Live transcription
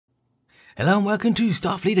Hello and welcome to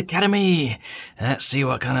Starfleet Academy. Let's see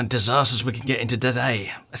what kind of disasters we can get into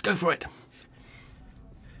today. Let's go for it.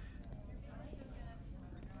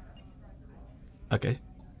 Okay.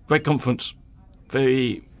 Great conference.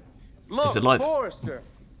 Very... Look, Is it live? Forrester.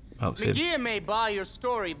 Oh, it's him. McGee may buy your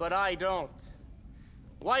story, but I don't.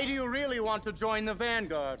 Why do you really want to join the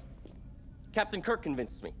Vanguard? Captain Kirk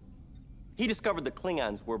convinced me. He discovered the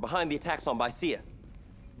Klingons were behind the attacks on Bysea.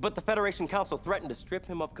 But the Federation Council threatened to strip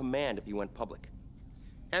him of command if he went public.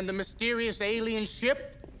 And the mysterious alien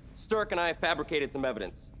ship? Sturck and I fabricated some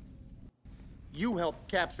evidence. You helped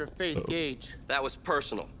capture Faith Gage. That was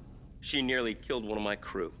personal. She nearly killed one of my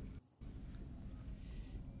crew.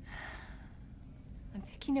 I'm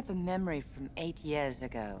picking up a memory from 8 years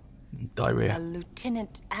ago. Diarrhea.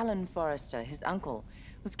 Lieutenant Alan Forrester, his uncle,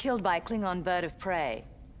 was killed by a Klingon bird of prey.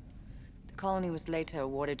 The colony was later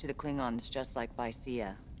awarded to the Klingons, just like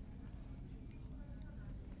Bysea.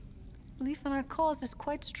 His belief in our cause is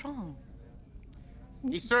quite strong.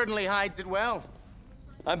 He certainly hides it well.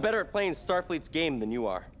 I'm better at playing Starfleet's game than you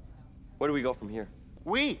are. Where do we go from here?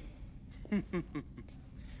 We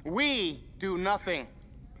do nothing.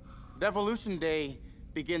 Devolution Day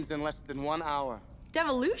begins in less than 1 hour.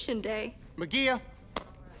 Devolution Day? McGee,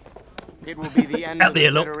 it will be the end of the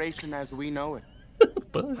Federation as we know it.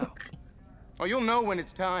 Oh, you'll know when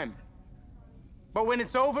it's time. But when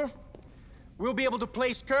it's over, we'll be able to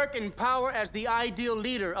place Kirk in power as the ideal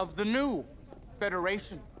leader of the new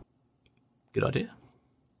Federation. Good idea.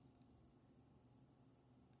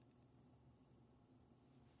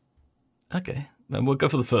 Okay, then we'll go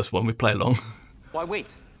for the first one. We play along. Why wait?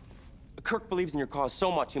 Kirk believes in your cause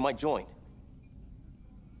so much he might join.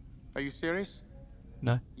 Are you serious?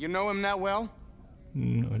 No. You know him that well?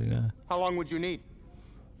 No, I don't know. How long would you need?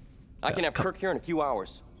 I can have Kirk here in a few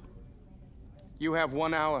hours. You have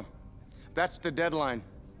 1 hour. That's the deadline.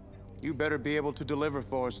 You better be able to deliver,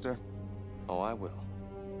 Forrester. Oh, I will.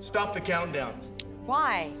 Stop the countdown.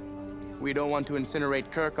 Why? We don't want to incinerate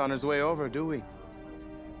Kirk on his way over, do we?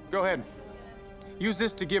 Go ahead. Use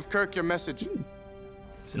this to give Kirk your message.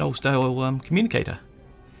 It's an old-style communicator.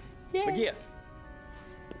 Yeah. McGee.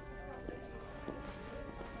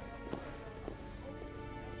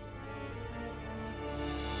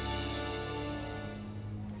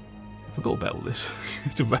 I forgot about all this.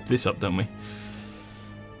 To wrap this up, don't we?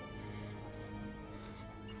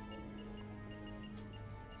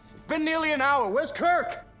 It's been nearly an hour. Where's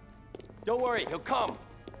Kirk? Don't worry, he'll come.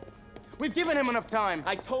 We've given him enough time.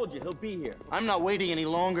 I told you, he'll be here. I'm not waiting any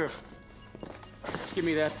longer. Give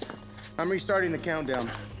me that. I'm restarting the countdown.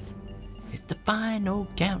 It's the final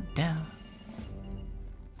countdown.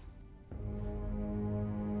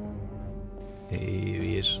 Here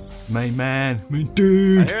he is. Main man. Main I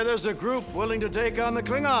dude. hear there's a group willing to take on the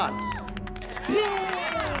Klingons.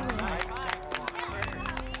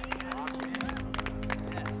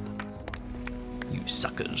 You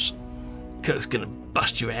suckers. Kirk's gonna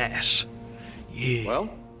bust your ass. Yeah. Well,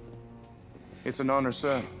 It's an honor,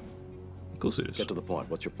 sir. Of course it is. get to the point.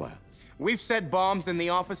 What's your plan? We've set bombs in the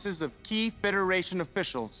offices of key Federation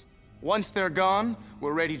officials. Once they're gone,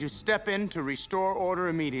 we're ready to step in to restore order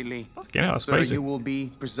immediately. Fucking hell, that's Sir, crazy. you will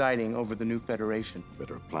be presiding over the new Federation.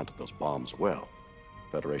 Better have planted those bombs well.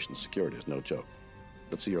 Federation security is no joke.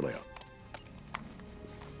 Let's see your layout.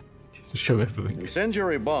 Just show everything.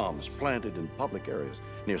 Incendiary bombs planted in public areas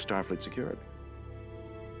near Starfleet security.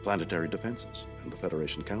 Planetary defenses and the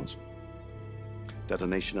Federation Council.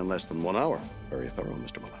 Detonation in less than 1 hour. Very thorough,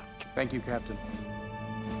 Mr. Malak. Thank you, Captain.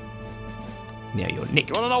 Now you're nicked.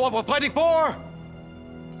 You want to know what we're fighting for?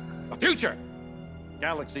 A future.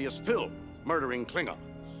 Galaxy is filled with murdering Klingons.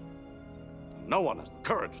 No one has the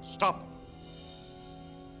courage to stop them.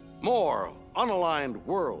 More unaligned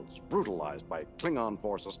worlds brutalized by Klingon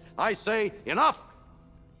forces. I say, enough!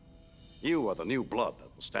 You are the new blood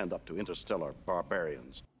that will stand up to interstellar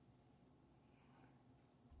barbarians.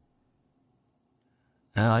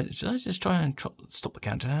 Should I just try and stop the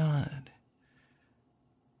countdown?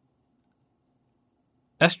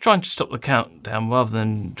 Let's try and stop the countdown rather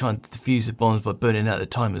than trying to defuse the bombs by burning out the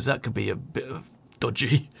timers. That could be a bit of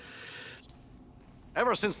dodgy.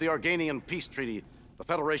 Ever since the Organian peace treaty, the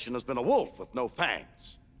Federation has been a wolf with no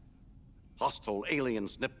fangs. Hostile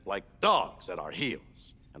aliens nip like dogs at our heels.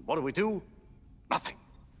 And what do? Nothing.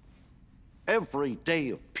 Every day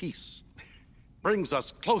of peace brings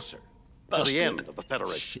us closer to the end of the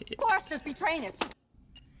Federation. Shit. Forrester's betraying us.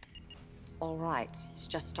 It's all right. He's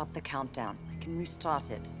just stopped the countdown. I can restart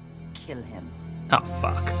it. Kill him. Oh,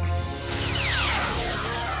 fuck.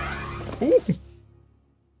 Ooh.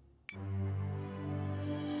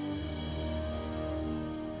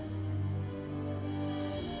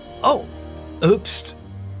 Oh, Oops.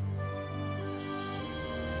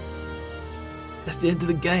 That's the end of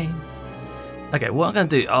the game. Okay, what I'm going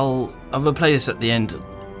to do, I'll replay this at the end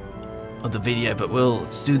of the video, but we'll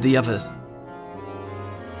do the other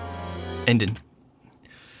ending.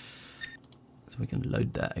 So we can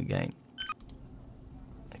load that again.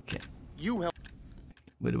 Okay.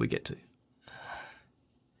 Where do we get to?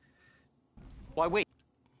 Why wait?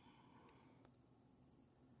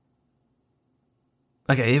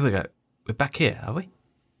 Okay, here we go. We're back here, are we?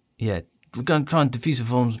 Yeah, we're going to try and defuse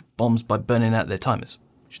the bombs by burning out their timers.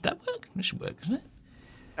 Should that work? That should work, isn't it?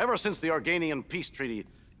 Ever since the Organian peace treaty,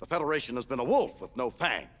 the Federation has been a wolf with no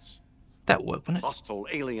fangs. That worked, wouldn't it? Hostile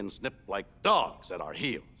aliens nip like dogs at our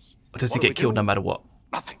heels. Or does he get killed no matter what?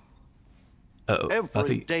 Nothing. Uh-oh.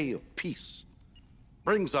 Every day of peace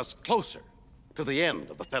brings us closer to the end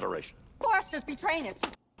of the Federation. Forrester's betraying us.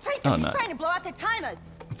 He's trying to blow out the timers.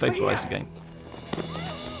 Vaporize the game.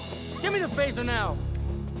 Give me the phaser now.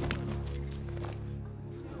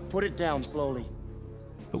 Put it down slowly.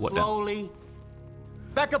 But what slowly.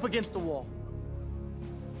 Back up against the wall.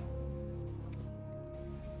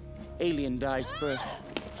 Alien dies first.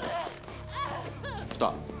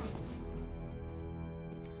 Stop.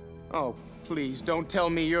 Oh, please, don't tell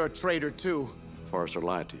me you're a traitor, too. Forrester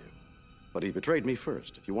lied to you. But he betrayed me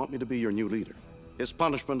first. If you want me to be your new leader, his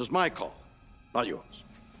punishment is my call, not yours.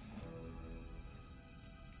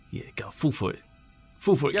 Yeah, go full for it.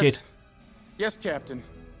 Full for it, kid. Yes, Captain.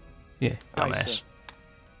 Yeah, dumbass.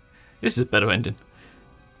 This is a better ending.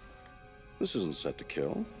 This isn't set to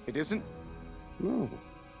kill. It isn't? No.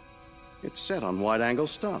 It's set on wide-angle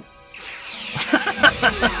stun.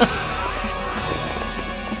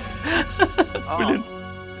 Brilliant.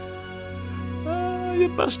 Ah, you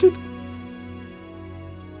bastard.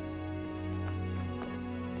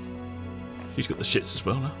 She's got the shits as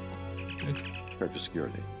well now. Okay. Kirk to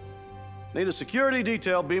security. Need a security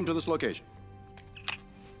detail beamed to this location.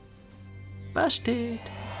 Busted.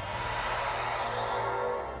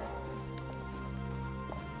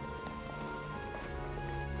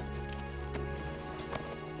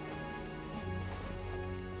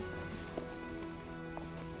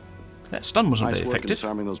 That stun wasn't Nice very work in effective.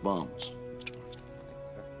 disarming those bombs.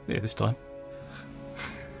 Yeah, this time.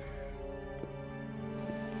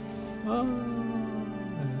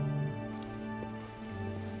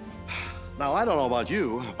 Now, I don't know about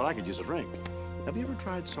you, but I could use a drink. Have you ever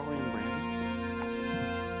tried Saurian brandy?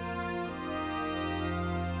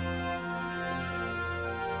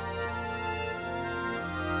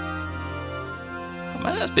 Oh,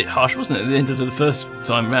 man, that's a bit harsh, wasn't it? At the end of the first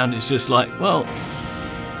time round, it's just like, well,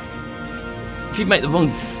 if you make the wrong...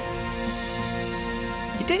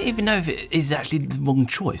 You don't even know if it is actually the wrong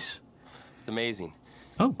choice. It's amazing.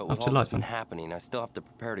 Oh, but I'm with all still that's alive. been happening, I still have to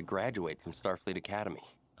prepare to graduate from Starfleet Academy.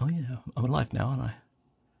 Oh yeah, I'm alive now, aren't I?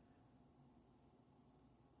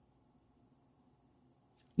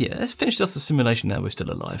 Yeah, let's finish off the simulation now we're still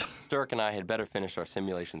alive. Sturk and I had better finish our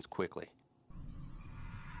simulations quickly.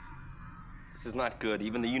 This is not good.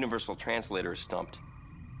 Even the Universal Translator is stumped.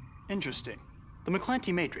 Interesting. The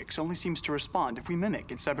McClanty matrix only seems to respond if we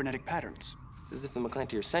mimic its cybernetic patterns. It's as if the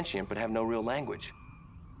McClanty are sentient but have no real language.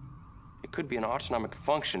 It could be an autonomic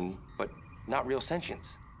function, but not real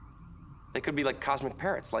sentience. They could be like cosmic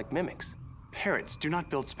parrots, like mimics. Parrots do not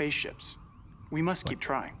build spaceships. We must keep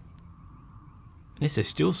trying. At least they're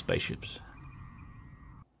still spaceships.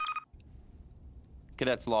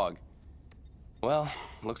 Cadet's log. Well,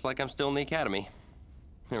 looks like I'm still in the Academy.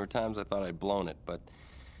 There were times I thought I'd blown it, but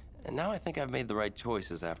now I think I've made the right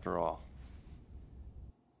choices after all.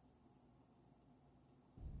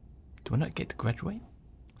 Do I not get to graduate?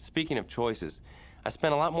 Speaking of choices, I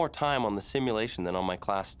spent a lot more time on the simulation than on my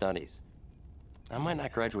class studies. I might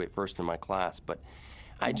not graduate first in my class, but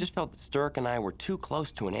I just felt that Sturk and I were too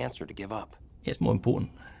close to an answer to give up. Yeah, it's more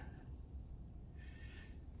important.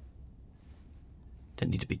 Don't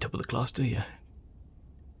need to be top of the class, do you?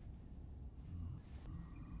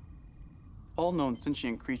 All known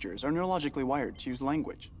sentient creatures are neurologically wired to use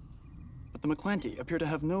language. But the McClanty appear to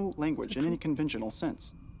have no language in any conventional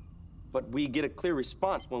sense. But we get a clear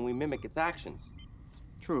response when we mimic its actions.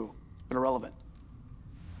 True, but irrelevant.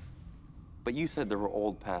 But you said there were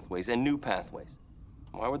old pathways and new pathways.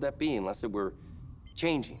 Why would that be unless it were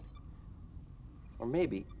changing? Or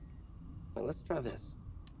maybe, wait, let's try this.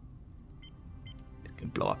 It's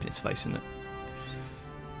gonna blow up in its face, isn't it?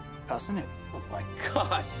 Fascinating. Oh my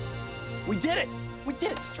God! We did it! We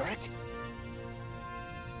did it, Sturk!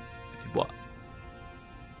 What?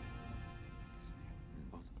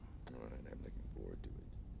 Alright, I'm looking forward to it.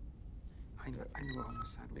 I know how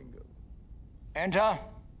Sadlingo. Enter.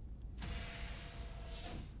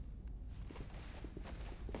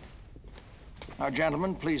 Now,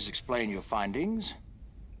 gentlemen, please explain your findings.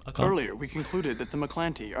 Earlier, we concluded that the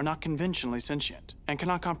McClanty are not conventionally sentient and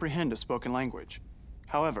cannot comprehend a spoken language.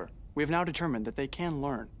 However, we have now determined that they can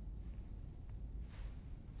learn.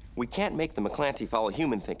 We can't make the McClanty follow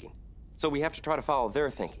human thinking, so we have to try to follow their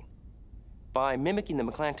thinking. By mimicking the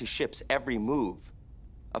McClanty ship's every move,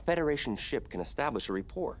 a Federation ship can establish a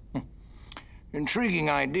rapport. Intriguing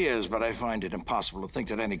ideas, but I find it impossible to think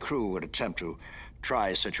that any crew would attempt to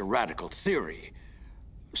try such a radical theory.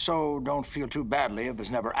 So don't feel too badly if it's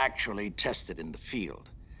never actually tested in the field.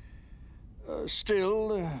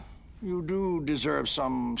 Still, you do deserve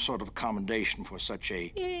some sort of commendation for such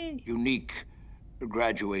a unique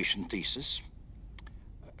graduation thesis.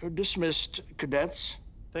 Dismissed, cadets.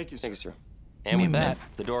 Thank you, sir. Thank you, sir. And with that,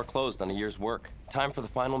 the door closed on a year's work. Time for the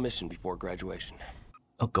final mission before graduation.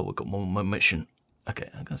 Oh god, we've got one more mission. Okay,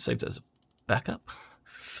 I'm gonna save that as a backup.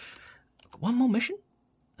 One more mission?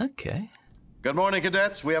 Okay. Good morning,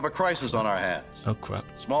 cadets. We have a crisis on our hands. Oh crap.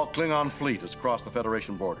 Small Klingon fleet has crossed the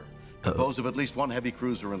Federation border, composed of at least one heavy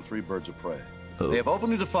cruiser and 3 birds of prey. They have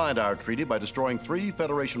openly defied our treaty by destroying 3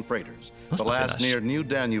 Federation freighters, the last near New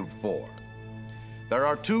Danube 4. There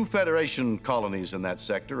are 2 Federation colonies in that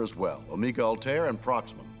sector as well, Omega Altair and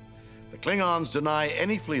Proxima. The Klingons deny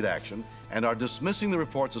any fleet action and are dismissing the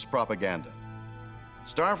reports as propaganda.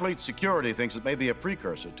 Starfleet security thinks it may be a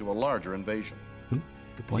precursor to a larger invasion.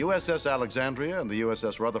 The USS Alexandria and the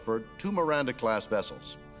USS Rutherford, 2 Miranda-class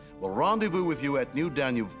vessels, will rendezvous with you at New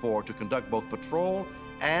Danube 4 to conduct both patrol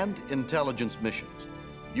and intelligence missions.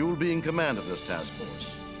 You will be in command of this task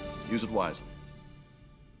force. Use it wisely.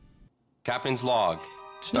 Captain's log,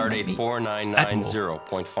 stardate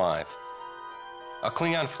 4990.5. A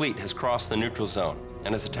Klingon fleet has crossed the neutral zone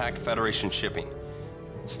and has attacked Federation shipping.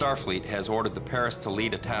 Starfleet has ordered the Paris to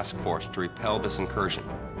lead a task force to repel this incursion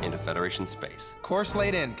into Federation space. Course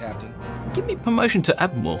laid in, Captain. Give me promotion to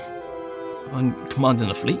Admiral. I'm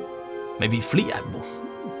commanding a fleet. Maybe Fleet Admiral.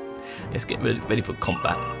 Let's get ready for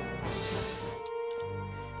combat.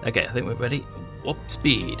 Okay, I think we're ready. Warp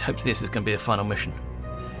speed. Hopefully this is going to be the final mission.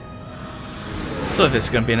 Sorry if this is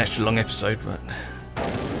going to be an extra long episode, but...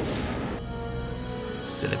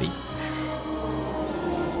 Silly bee.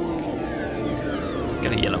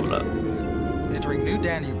 Get a yellow alert. Entering New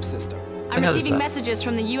Danube system. I'm receiving messages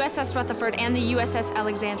from the USS Rutherford and the USS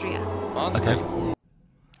Alexandria. On screen. Okay.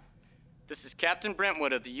 This is Captain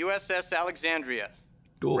Brentwood of the USS Alexandria.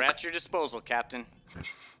 We're at your disposal, Captain.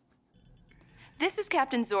 This is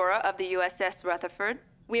Captain Zora of the USS Rutherford.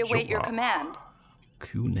 We await your command.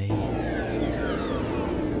 Cool name.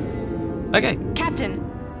 Okay. Captain,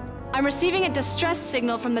 I'm receiving a distress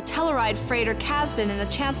signal from the Telluride freighter Kasdan in the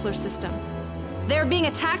Chancellor system. They are being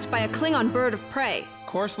attacked by a Klingon bird of prey.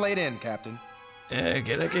 Course laid in, Captain.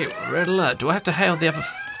 Okay. Red alert. Do I have to hail the other...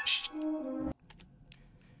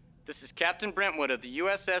 This is Captain Brentwood of the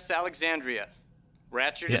USS Alexandria. We're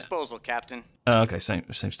at your disposal, Captain. Okay, same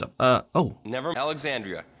stuff. Oh. Never.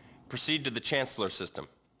 Alexandria. Proceed to the Chancellor system.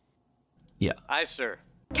 Yeah. Aye, sir.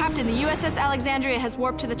 Captain, the USS Alexandria has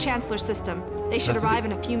warped to the Chancellor system. They should arrive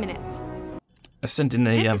in a few minutes. Ascending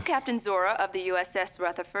the... This is Captain Zora of the USS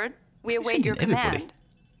Rutherford. We await your command.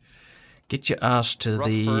 Get your ass to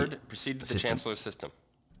Rutherford, proceed to the Chancellor system.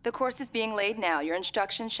 The course is being laid now. Your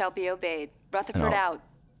instructions shall be obeyed. Rutherford out.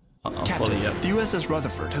 Captain, the USS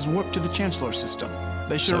Rutherford has warped to the Chancellor system.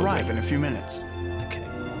 They should arrive in a few minutes. Okay.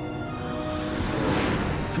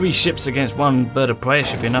 3 ships against 1 bird of prey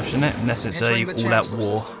should be enough, shouldn't it? Unless it's a all-out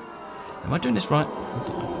war. System. Am I doing this right?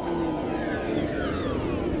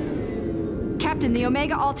 Captain, the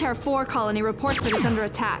Omega Altair 4 colony reports that it's under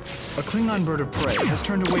attack. A Klingon bird of prey has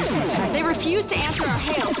turned away from attack. They refuse to answer our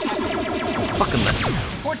hails, Captain. Fucking them.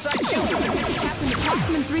 Portside shields are... Captain, the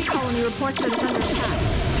Proxima 3 colony reports that it's under attack.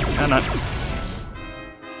 Oh no.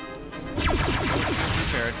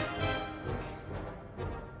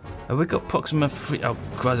 Oh, we got Proxima 3. Oh,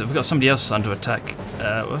 Christ, we got somebody else under attack.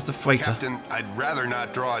 What's the freighter? Captain, I'd rather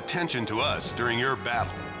not draw attention to us during your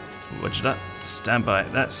battle. Roger that. Stand by.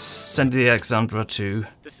 Let's send the Alexandra to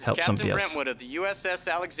help somebody else. This is Captain Brentwood of the USS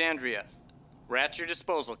Alexandria. We're at your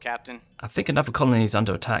disposal, Captain. I think another colony is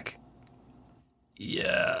under attack.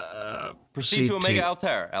 Yeah. Proceed to Omega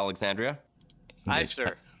Altair, Alexandria. Aye,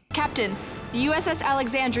 sir. Captain, the USS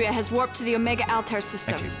Alexandria has warped to the Omega Altair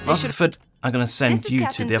system. Rutherford, I'm going to send you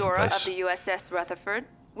to the other place. This is Captain Zora of the USS Rutherford.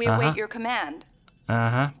 We await your command.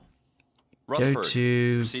 Rutherford, go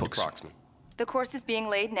to proceed to Proxima. The course is being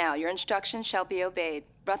laid now. Your instructions shall be obeyed.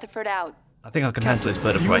 Rutherford out. I think I can handle this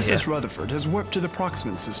bird of prey here. The USS Rutherford has warped to the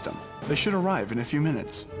Proxima system. They should arrive in a few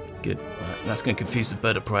minutes. Good. Right, that's going to confuse the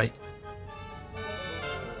bird of prey.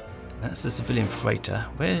 That's the civilian freighter.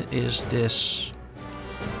 Where is this?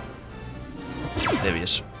 There he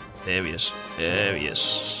is. There he is. There he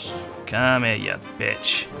is. Come here, you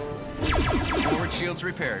bitch. Forward shields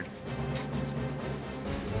repaired.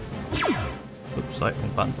 Oops, sorry,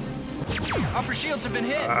 wrong button. Upper shields have been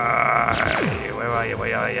hit. Where are you?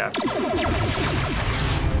 Where are you?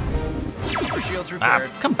 Upper shields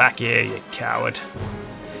repaired. Come back here, you coward.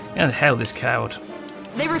 How the hell this coward?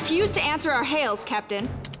 They refuse to answer our hails, Captain.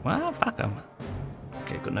 Well, fuck them.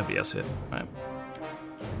 Okay, got nobody else here. Right.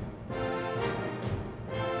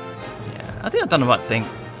 Yeah, I think I've done the right thing.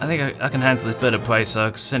 I think I can handle this bird of prey, so I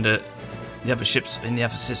can send the other ships in the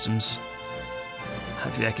other systems.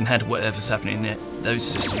 Hopefully I can handle whatever's happening in those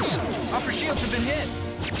systems. Upper shields have been hit.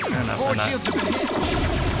 Forward shields have been hit.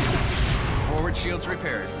 Forward shields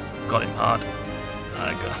repaired. Got him hard.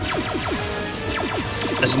 I got.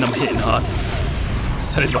 As in, I'm hitting hard.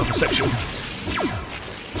 It's only rather sexual.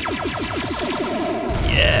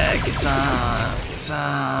 Yeah, get some. Get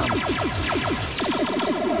some.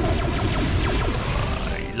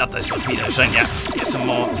 Oh, you love those torpedoes, don't you? Get some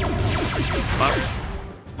more.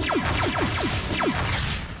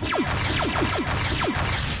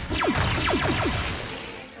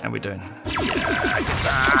 How we doing? Yeah, get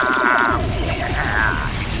some!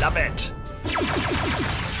 Yeah, you love it!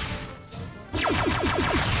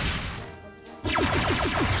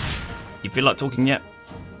 You feel like talking yet?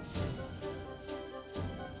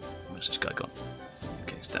 Where's this guy gone?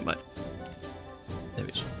 Okay, stand by. There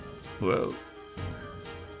he is. Whoa.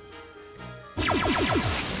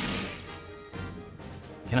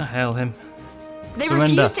 Can I hail him? They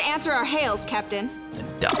Surrender. refuse to answer our hails, Captain. Then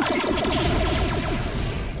die.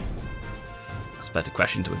 I was about to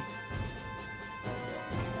crash into him.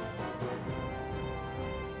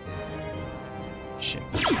 Shit.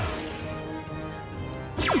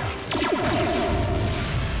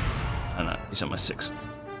 Oh no, he's on my 6.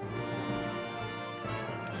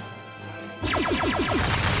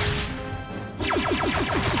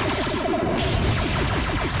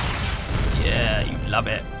 Yeah, you love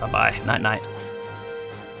it. Bye-bye. Night-night.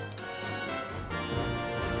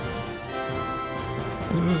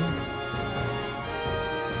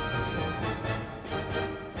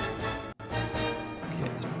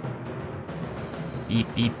 Beep,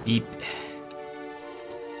 beep, beep.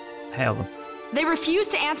 Hail them. They refuse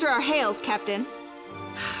to answer our hails, Captain.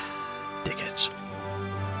 Dickheads.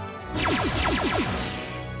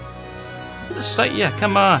 Just stay, yeah,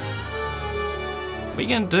 come on. What are you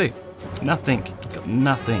gonna do? Nothing. You've got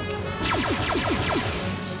nothing.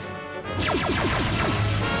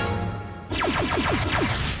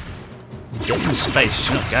 You're dead in space,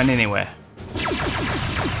 you're not going anywhere.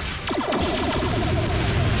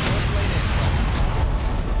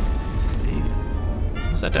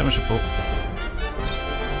 What's that damage report?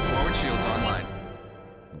 Forward shields online.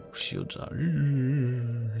 Oh, shields are...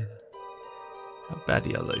 How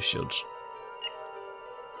badly are those shields?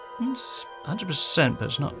 It's 100%, but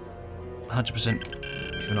it's not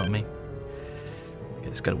 100%, if you know what I mean. Okay,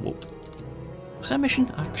 let's go to warp. Was that a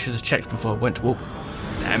mission? I should have checked before I went to warp.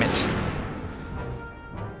 Damn it.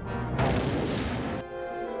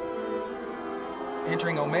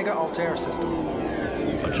 Entering Omega Altair system.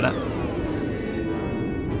 Roger that.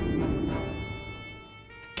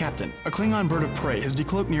 Captain, a Klingon bird of prey has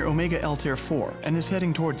decloaked near Omega Altair 4 and is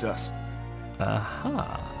heading towards us.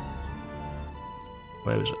 Aha.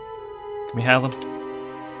 Where is it? Can we hail them?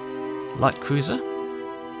 Light cruiser?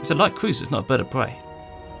 It's a light cruiser, it's not a bird of prey.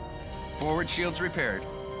 Forward shields repaired.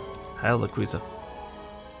 Hail the cruiser.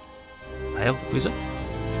 Hail the cruiser?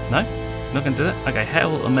 No? Not gonna do that? Okay,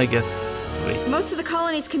 hail Omega 3. Most of the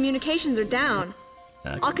colony's communications are down.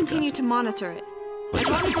 Okay, I'll continue to monitor it. As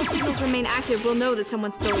long as those signals remain active, we'll know that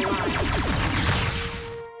someone's still alive.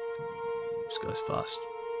 This guy's fast.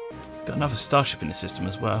 Got another starship in the system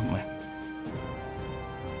as well, haven't we?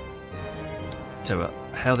 So,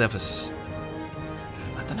 hail the others.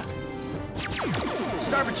 I don't know.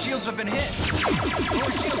 Starboard shields have been hit.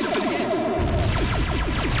 Lower shields have been hit.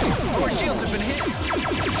 Lower shields have been hit.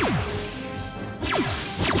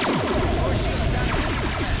 Lower shields down to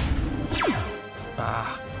 50%.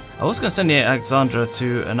 I was going to send the Alexandra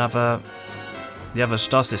to the other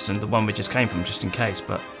star system, the one we just came from, just in case,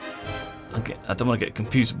 but I don't want to get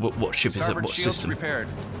confused with what ship is at what shields system. Repaired.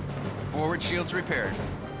 Forward shields repaired.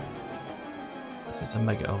 This is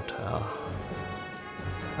Omega Altair.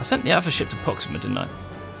 I sent the other ship to Proxima, didn't I?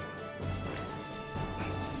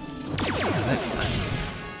 I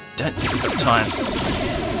don't think we've got time. Starboard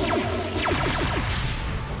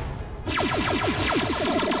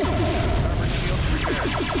shields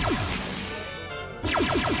repaired.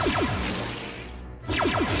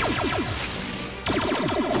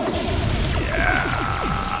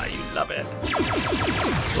 Yeah, you love it.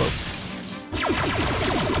 Whoa.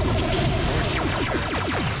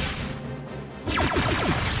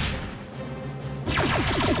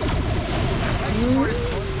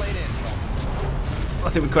 I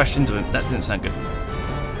think we crashed into him. That didn't sound good.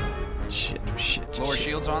 Shit. Lower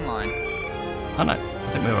shields online. Oh no, I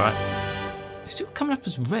think we're right. It's still coming up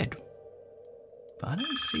as red. But I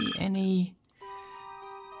don't see any...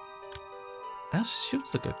 Our shields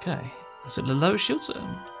look okay. Is it the lower shields?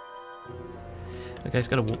 Okay, it's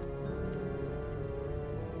got to walk.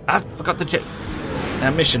 I forgot to check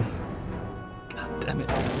our mission. God damn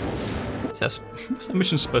it. What's the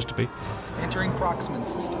mission supposed to be? Entering Proxima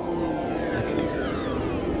system. Okay.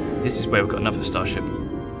 This is where we've got another starship.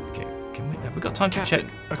 Okay, have we got time to check?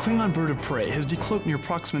 A Klingon bird of prey has decloaked near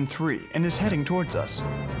Proxima 3 and is heading towards us.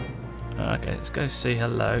 Okay, let's go see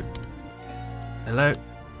hello. Hello?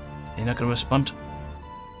 You're not going to respond?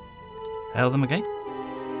 Hail them again?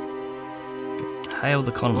 Hail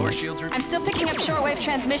the colony. I'm still picking up shortwave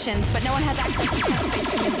transmissions, but no one has access to subspace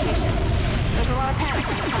communications. There's a lot of panic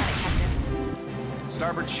on the planet, Captain.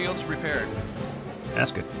 Starboard shields repaired.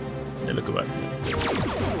 That's good. They look alright.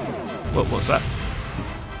 What's that?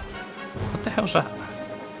 What the hell's that?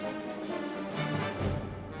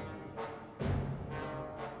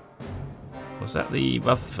 Was that the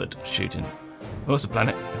Rutherford shooting? What's the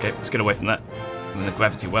planet? Okay, let's get away from that. I'm in the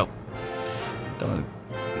gravity well. Don't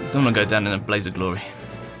want to go down in a blaze of glory.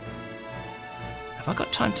 Have I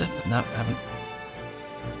got time to... No, I haven't.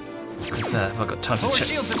 Have I got time to check?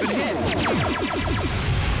 Shields have been hit.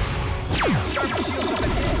 Starboard shields have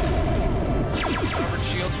been hit. Starboard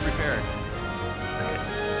shields repaired. Okay,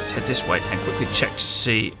 let's head this way and quickly check to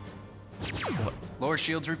see what lower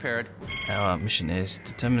shields repaired. Our mission is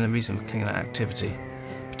determine the reason for Klingon activity.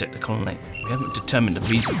 Protect the colony. We haven't determined the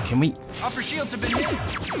reason. Can we? Upper shields have been hit.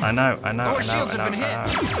 I know. Lower shields have been hit.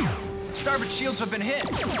 Starboard shields have been hit.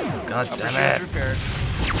 God Upper damn shields it. repaired.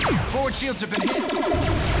 Forward shields have been hit.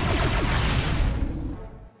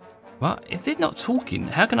 Well, if they're not talking,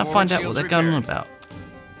 how can I find out what they're going on about?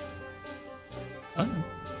 Oh.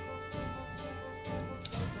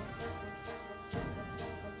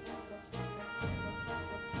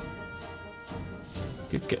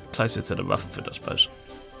 Could get closer to the Rutherford, I suppose.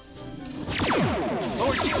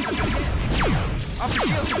 Lower shields have been hit. Upper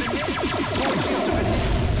shields have been hit. Lower shields have been hit.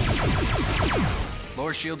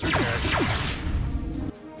 Lower shields repaired.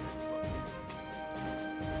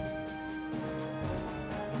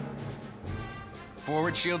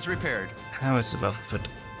 Forward shields repaired. How is the Rutherford?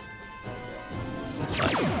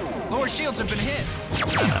 Lower shields have been hit.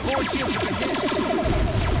 Forward shields have been hit.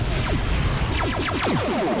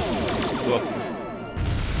 Whoa.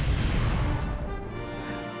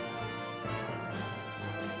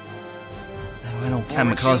 They went all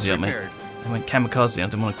kamikaze on me. They went kamikaze. I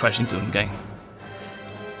didn't want to crash into them again.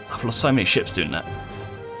 I've lost so many ships doing that.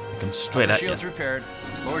 They come straight at you. Shields repaired.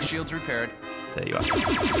 Lower shields repaired. There you are. Lower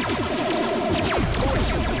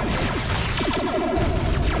shields have been hit.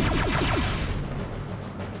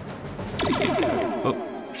 There you go. Oh,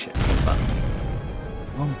 shit. Wrong button.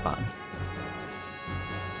 Wrong button.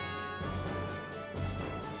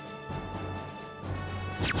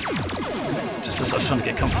 Just as I was trying to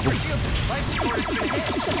get comfortable. Life support has been hit.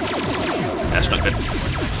 That's not good.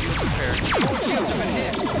 Shields repaired. Forward shields have been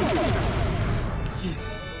hit. Jeez.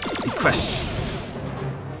 He crashed.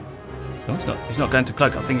 No, he's not going to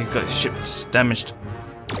cloak. I think he's got his ship damaged.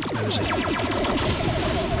 Where is he?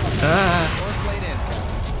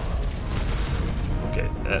 Okay,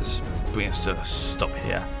 let's bring us to a stop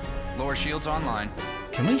here. Lower shields online.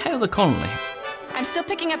 Can we hail the colony? I'm still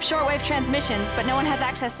picking up shortwave transmissions, but no one has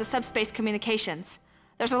access to subspace communications.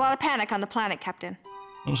 There's a lot of panic on the planet, Captain.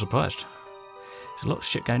 I'm surprised. There's a lot of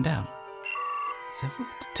shit going down. So,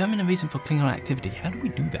 determine the reason for Klingon activity. How do we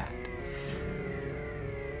do that?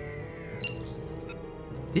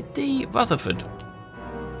 Did the Rutherford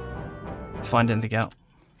find anything out?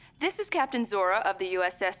 This is Captain Zora of the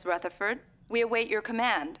USS Rutherford. We await your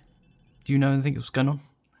command. Do you know anything that's going on?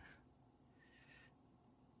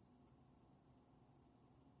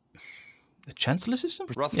 The Chancellor system?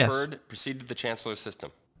 Rutherford, proceed to the Chancellor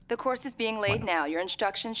system. The course is being laid now. Your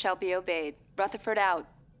instructions shall be obeyed. Rutherford out.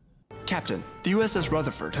 Captain, the USS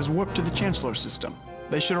Rutherford has warped to the Chancellor system.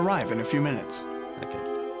 They should arrive in a few minutes. Okay,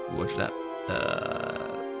 watch that.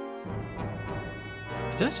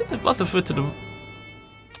 Did I send the Rutherford to the...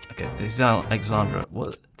 Okay, this is Alexandra.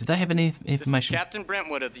 What, did they have any information? This is Captain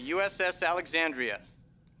Brentwood of the USS Alexandria.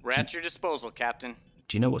 We're at your disposal, Captain.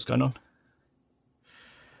 Do you know what's going on?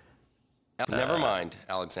 Never mind,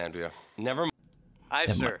 Alexandria. Never mind. Aye,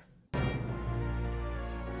 sir. Yeah,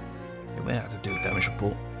 we have to do a damage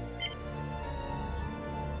report.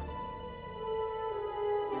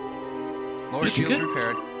 Lower shields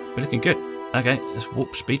repaired. We're looking good. Okay, let's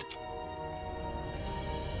warp speed.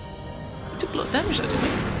 We took a lot of damage though, didn't we?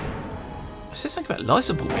 I said something about light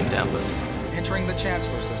support being down, but... Entering the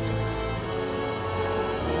Chancellor system.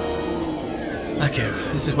 Okay,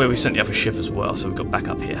 this is where we sent the other ship as well, so we've got back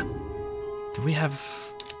up here. Do we have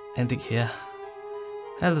anything here?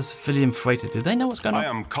 Hell, the civilian freighter. Do they know what's going on? I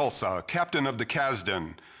am Kulsa, captain of the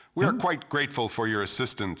Kasdan. We are quite grateful for your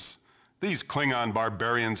assistance. These Klingon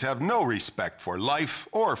barbarians have no respect for life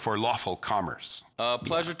or for lawful commerce.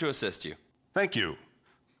 Pleasure to assist you. Thank you.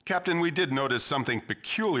 Captain, we did notice something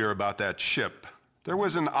peculiar about that ship. There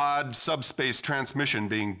was an odd subspace transmission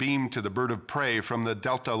being beamed to the bird of prey from the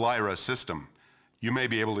Delta Lyra system. You may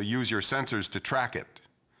be able to use your sensors to track it.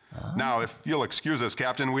 Now, if you'll excuse us,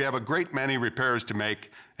 Captain, we have a great many repairs to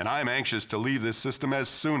make, and I'm anxious to leave this system as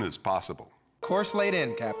soon as possible. Course laid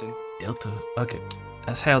in, Captain. Delta. Okay.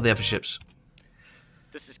 Let's hail the other ships.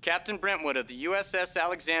 This is Captain Brentwood of the USS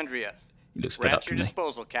Alexandria. He looks We're fed up, at your doesn't he?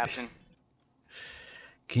 disposal, Captain.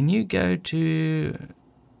 Can you go to...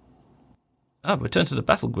 Oh, return to the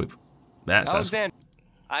battle group. That sounds...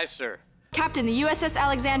 Aye, sir. Captain, the USS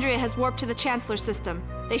Alexandria has warped to the Chancellor system.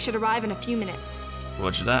 They should arrive in a few minutes.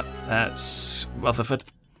 Roger that. That's Rutherford.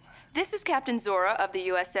 This is Captain Zora of the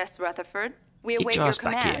USS Rutherford. We await your your ass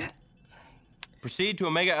back command. here. Proceed to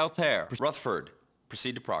Omega Altair. Rutherford,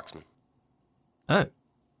 proceed to Proxima. Oh.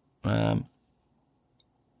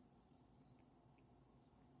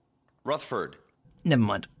 Rutherford. Never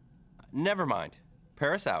mind. Never mind.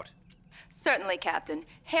 Paris out. Certainly, Captain.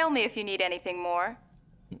 Hail me if you need anything more.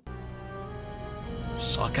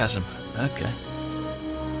 Sarcasm. Okay.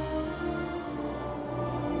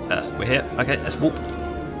 We're here. Okay, let's warp.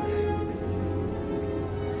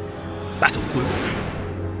 Battle group.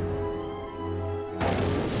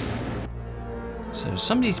 So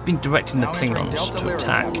somebody's been directing the Klingons to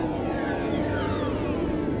attack.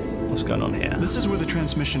 What's going on here? This is where the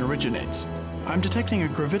transmission originates. I'm detecting a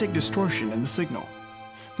gravitic distortion in the signal.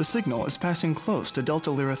 The signal is passing close to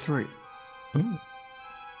Delta Lyra 3. Ooh.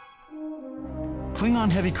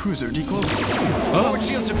 Klingon heavy cruiser decloaked. Oh. Forward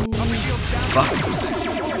shields are upper shields down. Fuck.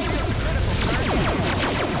 Forward shields are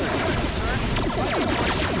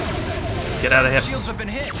critical, sir. Get out of here. Shields have been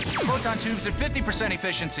hit. Photon tubes at 50%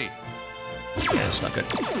 efficiency. Yeah, it's not good.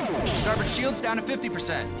 Starboard shields down to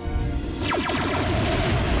 50%.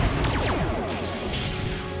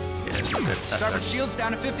 Yeah, it's not good. Starboard shields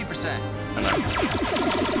down to 50%. I know.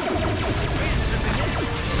 Phasers have been hit.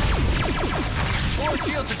 Forward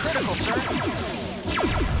shields are critical, sir.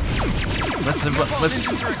 Let's Impulse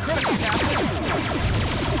engines are at critical, Captain.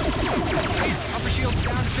 Upper shields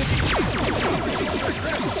down to 50%. Upper shields are at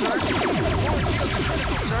critical, sir. Forward shields are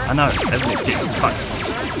critical, sir. I know, everything's getting fucked.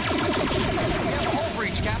 We have a hull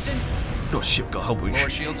breach, Captain. Got a ship, got a hull breach. Lower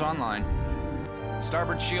shields online.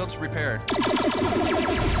 Starboard shields repaired. Completing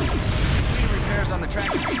repairs on the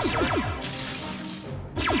tractor beam, sir.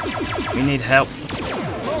 We need help.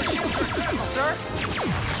 Lower shields are critical, sir.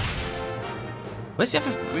 Where's the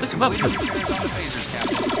other? We've Where's the completed Rutherford? repairs on the phasers,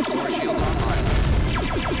 Captain. Lower shields online.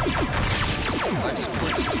 Life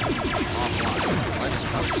support system offline. Life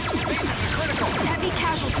support system. Phasers are critical. Heavy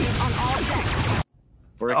casualties on all decks.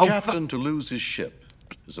 For a captain to lose his ship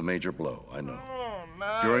is a major blow, I know.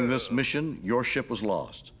 During this mission, your ship was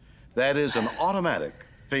lost. That is an automatic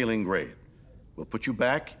failing grade. We'll put you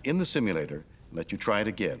back in the simulator and let you try it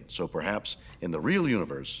again. So perhaps in the real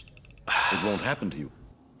universe, it won't happen to you.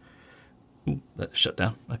 Ooh, that's shut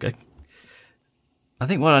down. Okay. I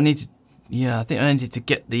think what I need to... Yeah, I think I needed to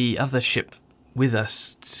get the other ship with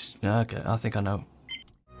us. Okay, I think I know.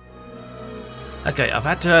 Okay, I've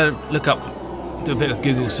had to look up, do a bit of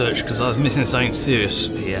Google search because I was missing something serious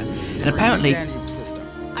here. And apparently...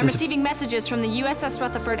 I'm receiving messages from the USS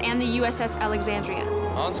Rutherford and the USS Alexandria.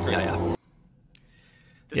 On screen. Yeah.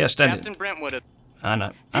 This Yeah, is standing. Captain Brentwood of... I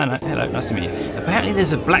know. Hello, nice to meet you. Apparently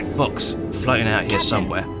there's a black box floating out here Captain.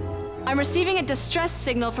 somewhere. I'm receiving a distress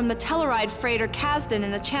signal from the Telluride freighter Kasdan in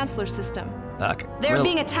the Chancellor system. Okay. They're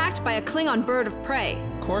being attacked by a Klingon bird of prey.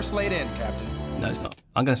 Course laid in, Captain. No, it's not.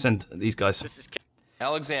 I'm going to send these guys. This is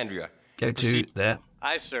Alexandria. Go to there.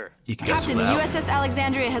 Aye, sir. You can go Captain, the somewhere else. USS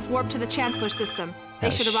Alexandria has warped to the Chancellor system. They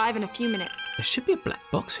should arrive in a few minutes. There should be a black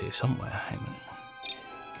box here somewhere. Hang on.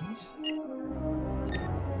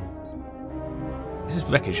 This is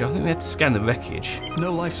wreckage. I think we have to scan the wreckage.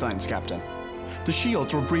 No life signs, Captain. The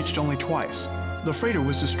shields were breached only twice. The freighter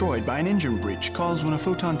was destroyed by an engine breach caused when a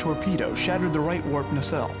photon torpedo shattered the right warp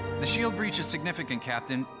nacelle. The shield breach is significant,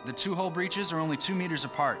 Captain. The two hull breaches are only 2 meters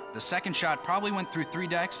apart. The second shot probably went through 3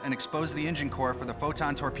 decks and exposed the engine core for the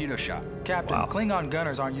photon torpedo shot. Captain, Klingon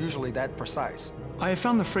gunners aren't usually that precise. I have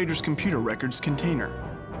found the freighter's computer records container.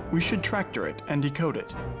 We should tractor it and decode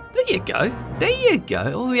it. There you go. There you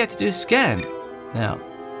go. All we have to do is scan. Now,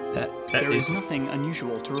 there is nothing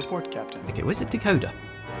unusual to report, Captain. Okay, where's the decoder?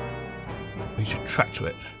 We should tractor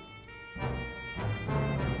it.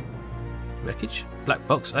 Wreckage? Black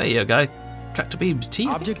box. There you go. Tractor beams. T.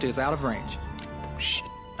 Object is out of range. Shit.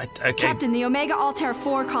 Okay. Captain, the Omega Altair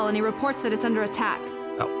 4 colony reports that it's under attack.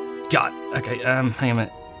 Oh, God. Okay, hang on a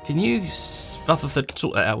minute. Can you, Rutherford,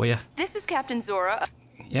 sort that out, will you? This is Captain Zora.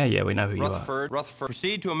 Yeah, we know who you are. Rutherford,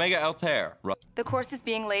 proceed to Omega Altair. The course is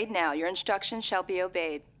being laid now. Your instructions shall be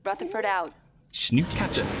obeyed. Rutherford out. Snoot.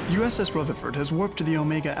 Captain, the USS Rutherford has warped to the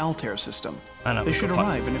Omega Altair system. I know. They should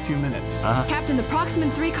arrive in a few minutes. Captain, the Proxima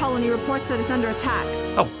 3 colony reports that it's under attack.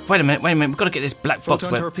 Oh, wait a minute. We've got to get this black box.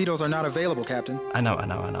 Photon torpedoes are not available, Captain. I know.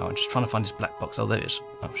 I'm just trying to find this black box. Oh, there it is.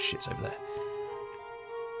 Oh, shit, it's over there.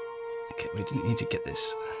 Okay, we didn't need to get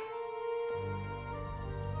this.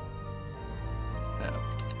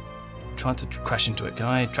 Trying to crash into it. Can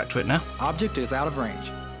I tractor it now? Object is out of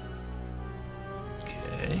range.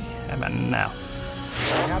 Okay, how about now?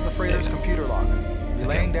 I have the freighter's computer log.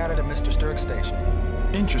 Relaying data to Mr. Sturck's station.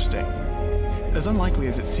 Interesting. As unlikely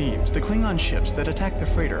as it seems, the Klingon ships that attacked the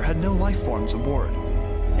freighter had no life forms aboard.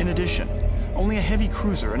 In addition, only a heavy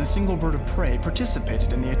cruiser and a single bird of prey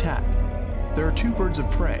participated in the attack. There are 2 birds of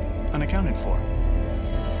prey, unaccounted for.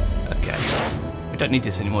 Okay, we don't need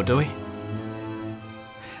this anymore, do we?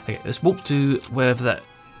 Okay, let's warp to wherever that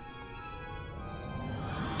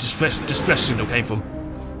distress signal came from.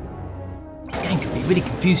 This game can be really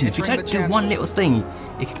confusing. If you don't do one little thing,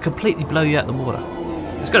 it can completely blow you out of the water.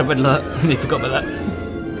 It's got a red alert. I forgot about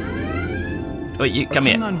that. Wait, you come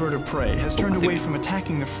here. A Klingon bird of prey has turned away from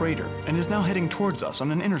attacking the freighter and is now heading towards us on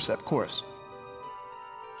an intercept course.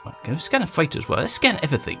 Okay, let's scan the freighter as well. Let's scan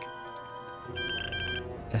everything.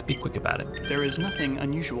 Let's be quick about it. There is nothing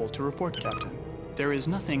unusual to report, Captain. There is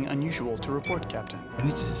nothing unusual to report, Captain. We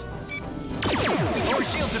need to... Lower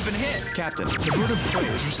shields have been hit. Captain, the bird of prey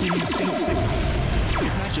is receiving a faint signal.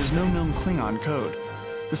 It matches no known Klingon code.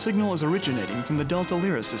 The signal is originating from the Delta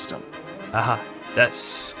Lyra system. Aha,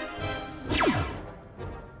 that's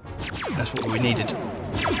what we needed.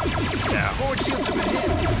 Now. Forward shields have been hit.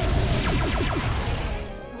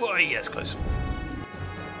 Whoa, yeah, it's close.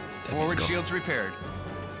 Forward shields repaired.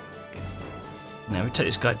 Now we take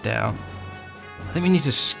this guy down. I think we need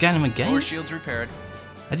to scan him again. Lower shields repaired.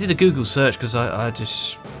 I did a Google search because I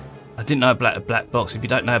didn't know about the black box. If you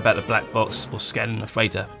don't know about the black box or scanning a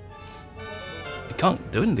freighter, you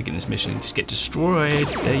can't do anything in this mission. You just get destroyed.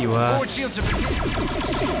 There you are. Forward shields have been hit.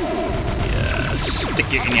 Yeah, stick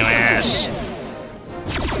it in your ass.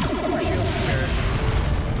 Lower shields repaired.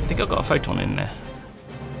 I think I got a photon in there.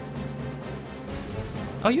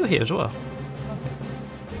 Oh, you're here as well.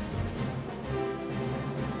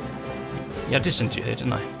 Yeah, I did send you here,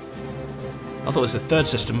 didn't I? I thought it was the 3rd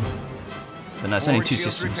system. But no, it's only 2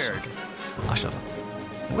 systems. Repaired. Oh, shut up.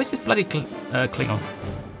 Where's this bloody Klingon?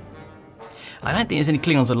 I don't think there's any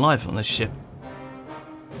Klingons alive on this ship.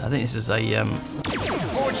 I think this is a...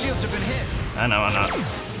 Forward shields have been hit. I know.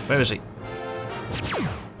 Where is he?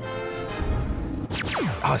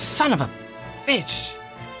 Oh, son of a bitch!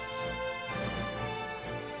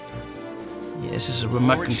 Yeah, this is a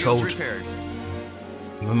remote-controlled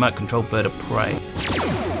bird of prey.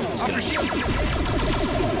 Upper shields have been hit.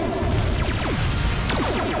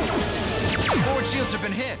 Forward shields have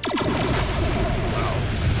been hit.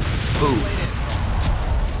 Ooh.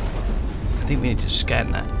 I think we need to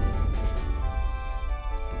scan that.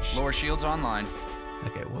 Lower shields online.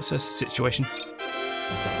 Okay, what's the situation?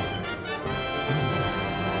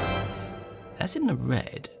 That's in the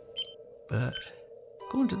red, but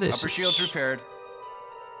according to this... Upper shields repaired.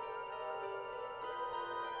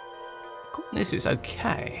 This is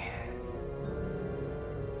okay.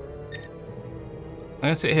 I'm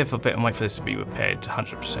going to sit here for a bit and wait for this to be repaired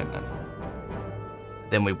 100%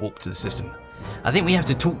 then we warp to the system. I think we have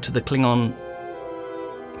to talk to the Klingon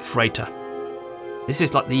freighter. This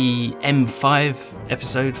is like the M5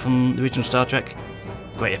 episode from the original Star Trek.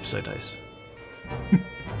 Great episode, those.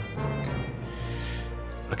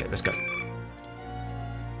 Okay, let's go.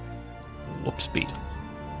 Warp speed.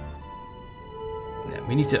 Yeah,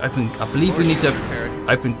 we need to open. I believe we need to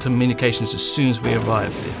open communications as soon as we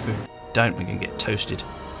arrive. If we don't, we can get toasted.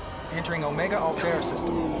 Entering Omega Altair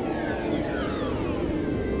system.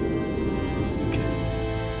 Okay.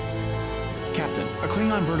 Captain, a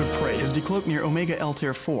Klingon bird of prey has decloaked near Omega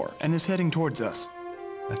Altair 4 and is heading towards us.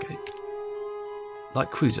 Okay.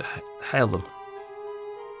 Light cruiser, hail them.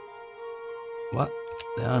 What?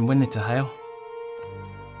 I'm willing to hail.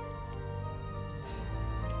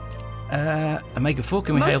 Omega 4,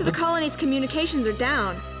 can we Most hail of the them? colony's communications are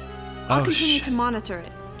down. I'll continue to monitor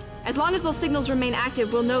it. As long as those signals remain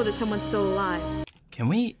active, we'll know that someone's still alive. Can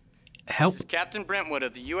we help? This is Captain Brentwood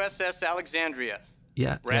of the USS Alexandria.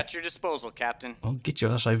 Yeah. We're at your disposal, Captain. I'll get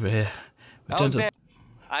your ass over here.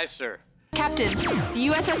 Aye, sir. Captain, the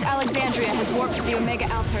USS Alexandria has warped to the Omega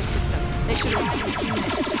Altair system. They should arrive in a few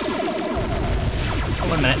minutes. Oh,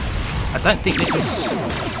 wait a minute. I don't think this is... The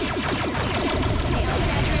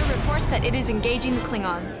Alexandria reports that it is engaging the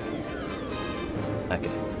Klingons. Okay.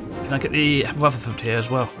 Can I get the Rutherford here as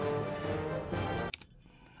well?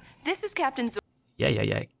 This is Captain Zor.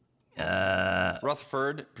 Yeah.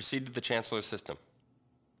 Rutherford, proceed to the Chancellor's system.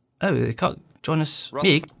 Oh, they can't join us.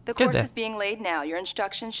 Me? The Go course there. is being laid now. Your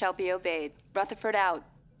instructions shall be obeyed. Rutherford out.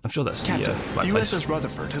 I'm sure that's Captain, right the place. USS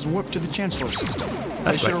Rutherford has warped to the Chancellor system.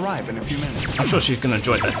 That's They should great. arrive in a few minutes. I'm sure she's going to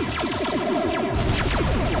enjoy that.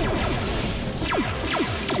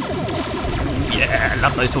 Yeah, I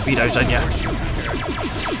love those torpedoes, don't you?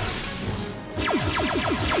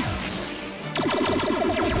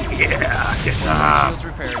 Yeah, get some. Shields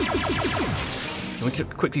repaired. Can we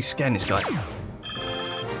quickly scan this guy?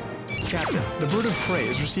 Captain, the bird of prey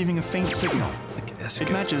is receiving a faint signal. Okay, that's it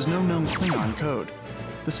good. matches no known Klingon code.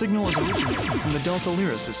 The signal is originating from the Delta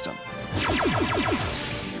Lyra system.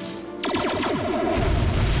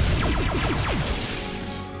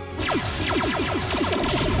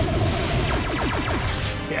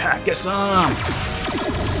 Yeah, get some.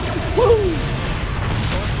 Woo!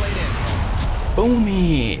 Boom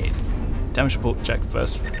it. Damage report check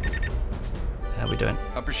first. How are we doing?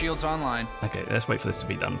 Upper shields online. Okay, let's wait for this to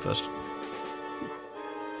be done first.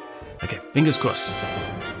 Okay, fingers crossed.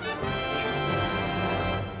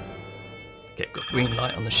 Okay, got green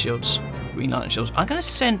light on the shields. Green light on the shields. I'm gonna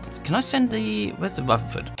send. Can I send the? Where's the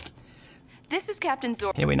Rutherford? This is Captain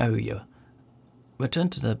Zor. Here we know who you are. Return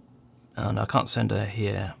to the. Oh no, I can't send her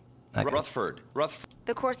here. Okay. Rutherford.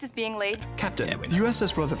 The course is being laid. Captain, the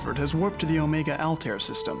USS Rutherford has warped to the Omega Altair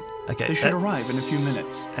system. Okay, They should arrive in a few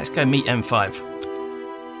minutes. Let's go meet M5.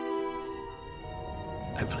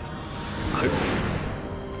 Hopefully.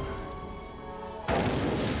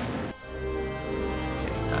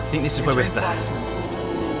 I think this is where we have to.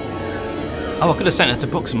 Oh, I could have sent her to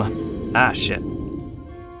Proxima. Ah, shit.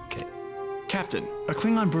 Okay. Captain, a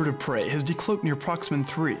Klingon bird of prey has decloaked near Proxima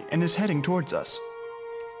 3 and is heading towards us.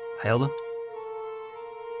 Hail them.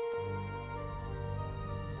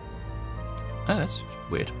 Oh, that's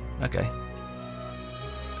weird. Okay.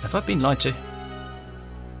 Have I been lied to?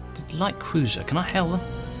 Did light cruiser? Can I hail them?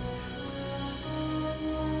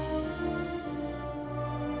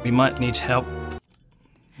 We might need help.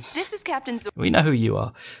 This is Captain Zor. We know who you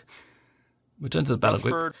are. Return to the battle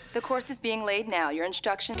group. The course is being laid now. Your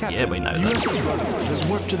instructions. Captain, Yeah, we know the that. USS Rutherford has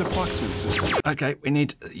warped to the Proxima system. Okay, we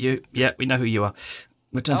need you. Yeah, we know who you are.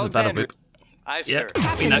 Return to the battle group. Aye, sir. Yep, we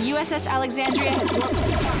Captain, know. the USS Alexandria has warped to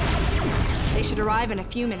the Proxima system. They should arrive in a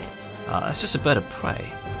few minutes. That's just a bird of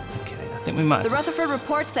prey. Okay, I think we might. The Rutherford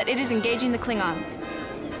reports that it is engaging the Klingons.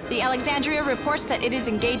 The Alexandria reports that it is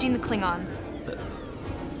engaging the Klingons.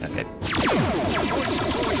 Okay. Lower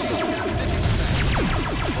shields down to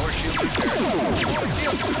 50%. Lower shields repaired. Lower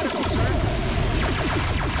shields are critical, sir.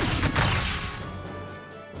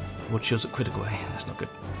 Forward shields at critical. Hey, that's not good.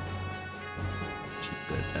 That's not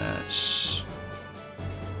good.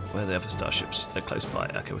 Where are the other starships? They're close by.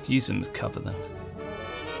 Okay, we can use them as cover then.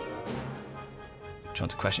 Trying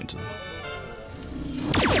to crash into them.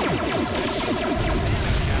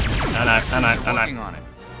 I know. Working on it.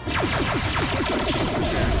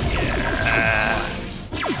 Yeah.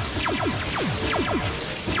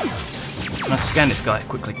 Can I scan this guy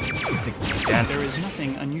quickly? Quickly scan. There is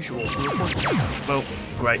nothing unusual to report. Well,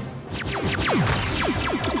 great.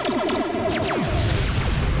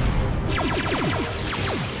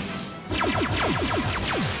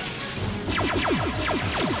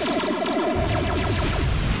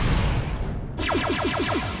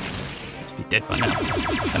 Must be dead by now.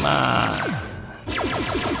 Come on.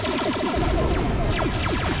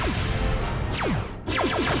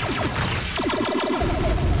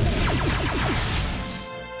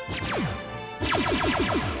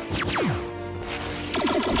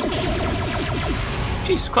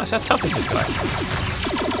 Jesus Christ, how tough is this guy?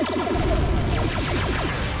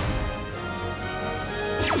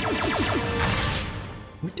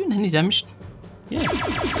 Are we doing any damage? Yeah.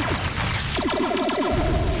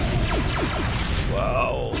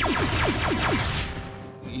 Wow.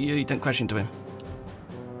 Yeah, you don't crash into him.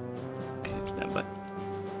 Okay, stand by.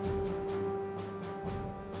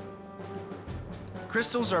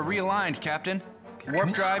 Crystals are realigned, Captain.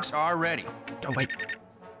 Warp drives are ready. Oh, wait.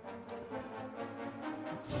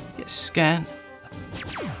 Get scan.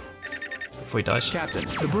 Before he dies. Captain,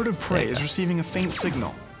 the bird of prey is receiving a faint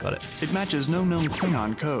signal. Got it. It matches no known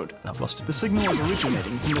Klingon code. I've lost him. The signal is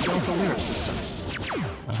originating from the Delta Lyra system.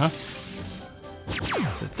 Uh-huh.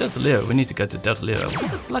 So Delta Lyra, we need to go to Delta Lyra.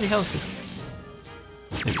 What the bloody hell is this?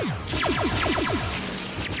 Maybe it's...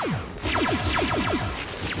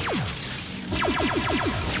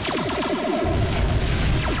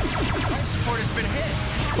 Life support has been hit.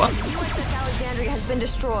 What? USS Alexandria has been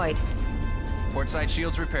destroyed. Port side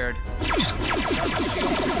shields repaired. We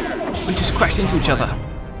just crashed into each other.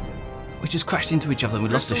 We just crashed into each other and we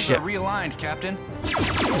lost the ship. Crystals are realigned, Captain.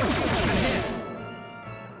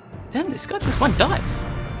 Damn, this guy, this one died.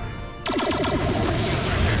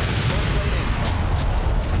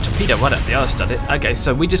 Torpedo, what up? The other studied. Okay,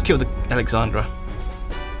 so we just killed the Alexandra.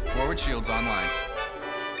 Forward shields online.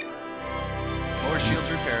 Lower shields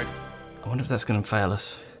repaired. I wonder if that's going to fail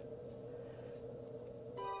us.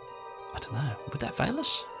 I don't know. Would that fail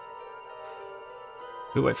us?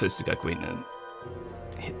 We'll wait for this to go green and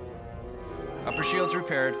hit. Upper shields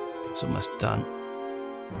repaired. It's almost done.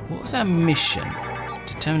 What was our mission?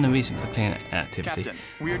 Determine the reason for clean activity. Captain,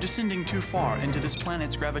 we are descending too far into this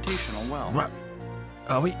planet's gravitational well. Right.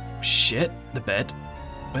 Are we? Shit. The bed.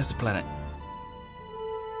 Where's the planet?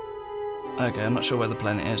 Okay, I'm not sure where the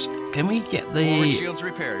planet is. Can we get the... Forward shields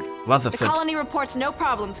repaired. Rutherford? The colony reports no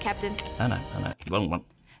problems, Captain. I know. Wrong one.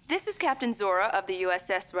 This is Captain Zora of the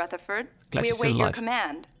USS Rutherford. Glad We you're still await your alive.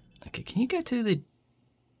 command. Okay, can you go to the...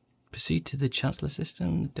 Proceed to the Chancellor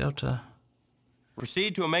system, Delta...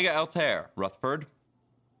 Proceed to Omega Altair, Rutherford.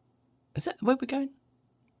 Is that where we're going?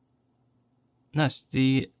 No, it's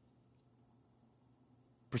the...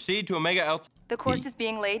 Proceed to Omega Altair. The course is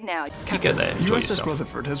being laid now. You go there, enjoy USS yourself.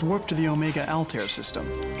 Rutherford has warped to the Omega Altair system.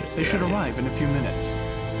 They should arrive in a few minutes.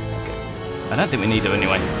 I don't think we need to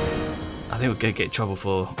anyway. I think we're going to get in trouble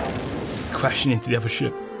for crashing into the other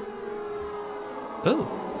ship. Oh.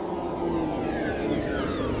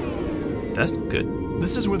 That's not good.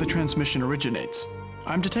 This is where the transmission originates.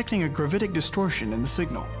 I'm detecting a gravitic distortion in the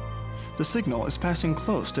signal. The signal is passing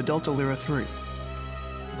close to Delta Lyra 3.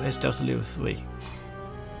 Where's Delta Lyra 3?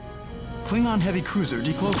 Klingon heavy cruiser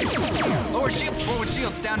decloaking. Lower shield, forward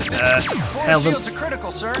shields down to 50%. Forward shields are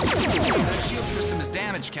critical, sir. That shield system is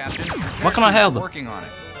damaged, Captain. Why can't I hail them? Working on it.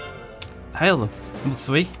 Hail them. Number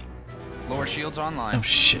 3. Lower shields online. Oh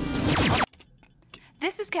shit.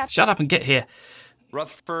 This is Captain. Shut up and get here.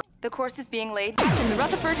 Rutherford. The course is being laid. Captain, the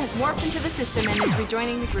Rutherford has warped into the system and is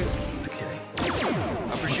rejoining the group. Okay.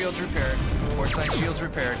 Upper shields repaired. Port side shields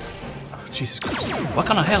repaired. Oh, Jesus Christ. Why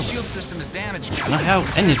can't I hail them? Shield system is damaged, Captain. Can I hail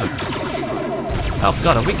any of them? Oh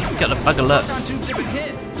god, are we got a bug alert? Photon tubes have been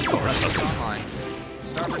hit. Oh, that's shields okay. online.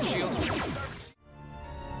 Starboard shields.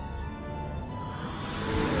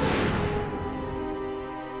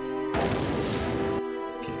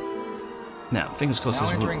 Now, fingers crossed Now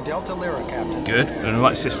this entering Delta Lyra, Captain. good. We're in the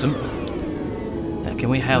right system. Now, can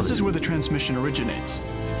we hail This is where the transmission originates.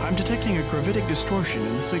 I'm detecting a gravitic distortion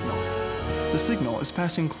in the signal. The signal is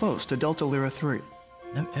passing close to Delta Lyra 3.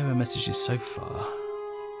 No error messages so far.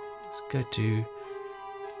 Let's go to...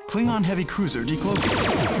 Klingon heavy cruiser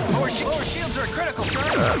decloaking. Lower shields are critical, sir.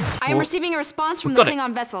 I am receiving a response from We've the got it.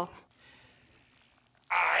 Klingon vessel.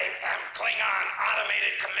 I am Klingon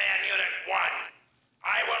Automated Command Unit 1.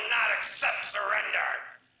 I will not accept surrender.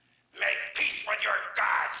 Make peace with your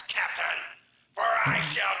gods, Captain, for I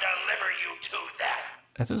shall deliver you to them.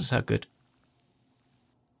 That doesn't sound good.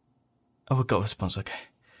 Oh, we got a response, okay.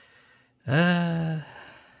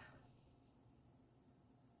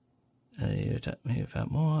 You attack me without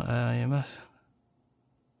more. You must.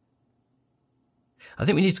 I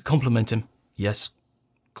think we need to compliment him. Yes.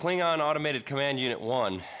 Klingon Automated Command Unit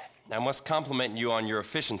 1. I must compliment you on your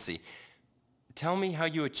efficiency. Tell me how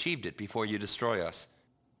you achieved it before you destroy us.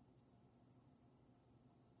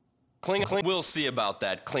 Klingon. We'll see about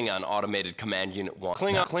that, Klingon Automated Command Unit 1.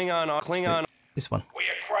 Klingon. This one. We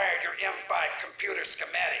acquired your M5 computer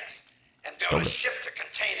schematics and built a ship to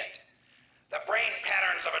contain it. The brain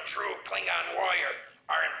patterns of a true Klingon warrior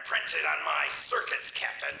are imprinted on my circuits,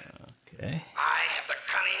 Captain. Okay. I have the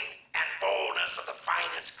cunning and boldness of the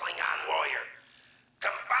finest Klingon warrior,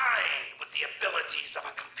 combined with the abilities of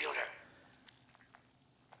a computer.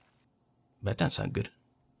 That don't sound good.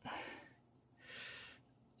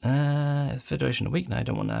 Federation are weak now. I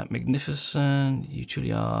don't want that. Magnificent. You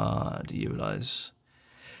truly are. Do you realize?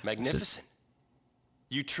 Magnificent.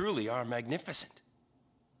 You truly are magnificent.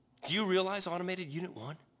 Do you realize, Automated Unit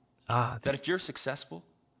 1? That if you're successful,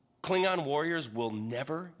 Klingon warriors will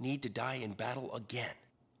never need to die in battle again.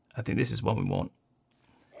 I think this is what we want.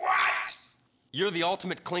 What? You're the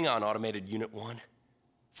ultimate Klingon, Automated Unit 1.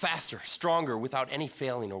 faster, stronger, without any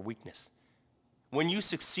failing or weakness. When you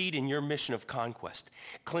succeed in your mission of conquest,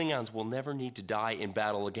 Klingons will never need to die in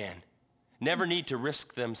battle again. Never need to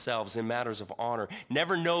risk themselves in matters of honor.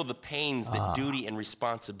 Never know the pains that duty and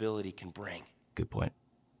responsibility can bring. Good point.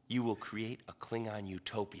 You will create a Klingon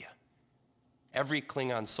utopia. Every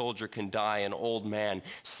Klingon soldier can die an old man,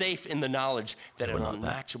 safe in the knowledge that an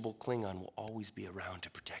unmatchable Klingon will always be around to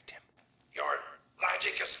protect him. Your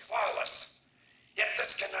logic is flawless, yet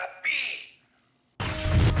this cannot be.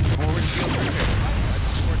 Forward shields repaired.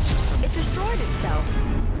 Support system. It destroyed itself.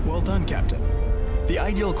 Well done, Captain. The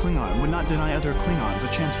ideal Klingon would not deny other Klingons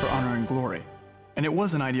a chance for honor and glory. And it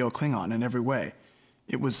was an ideal Klingon in every way.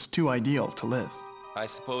 It was too ideal to live. I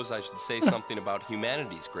suppose I should say something about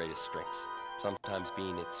humanity's greatest strengths, sometimes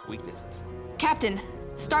being its weaknesses. Captain,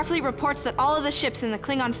 Starfleet reports that all of the ships in the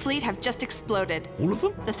Klingon fleet have just exploded. All of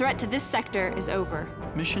them? The threat to this sector is over.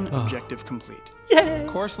 Mission objective complete. Yay!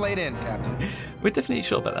 Course laid in, Captain. We're definitely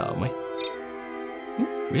sure about that, aren't we?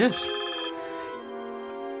 Ooh, yes.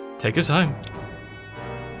 Take us home.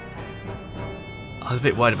 I was a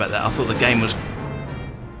bit worried about that. I thought the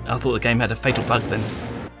game had a fatal bug then.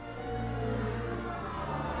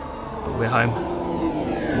 But we're home.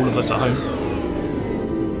 All of us are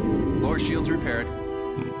home. Lower shields repaired.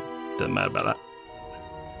 Doesn't matter about that.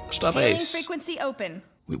 Hailing Starbase. frequency open.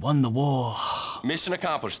 We won the war. Mission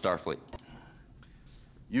accomplished, Starfleet.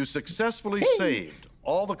 You successfully saved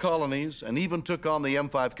all the colonies and even took on the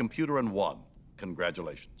M5 computer and won.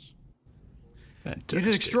 Congratulations. Fantastic. You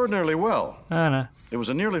did extraordinarily well. I know. It was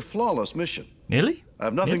a nearly flawless mission. Nearly? I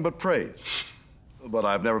have nothing but praise. But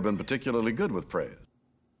I've never been particularly good with praise.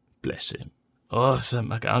 Bless him.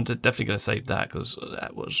 Awesome. Okay, I'm definitely going to save that because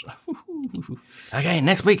that was... Okay,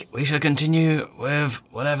 next week we shall continue with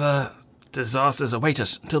whatever disasters await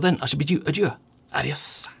us. Until then, I shall bid you adieu.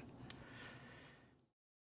 Adios.